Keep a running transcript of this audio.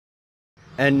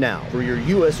And now for your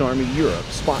U.S. Army Europe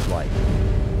Spotlight.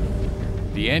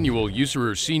 The annual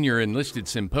USAREUR Senior Enlisted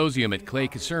Symposium at Clay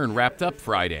Caserne wrapped up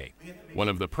Friday. One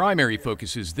of the primary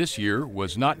focuses this year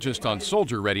was not just on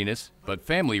soldier readiness, but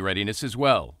family readiness as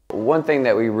well. One thing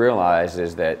that we realized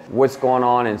is that what's going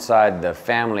on inside the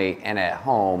family and at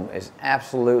home is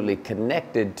absolutely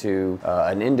connected to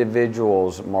an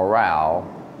individual's morale,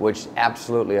 which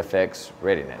absolutely affects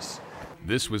readiness.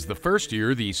 This was the first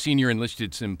year the Senior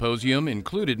Enlisted Symposium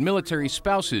included military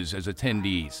spouses as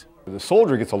attendees. The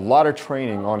soldier gets a lot of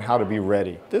training on how to be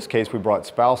ready. In this case, we brought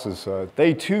spouses.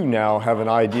 They too now have an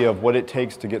idea of what it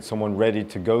takes to get someone ready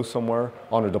to go somewhere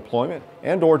on a deployment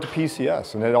and or to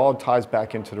PCS, and it all ties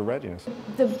back into the readiness.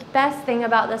 The best thing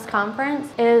about this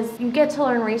conference is you get to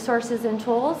learn resources and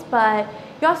tools, but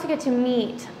you also get to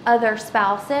meet other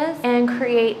spouses and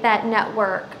create that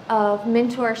network of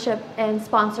mentorship and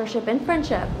sponsorship and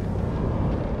friendship.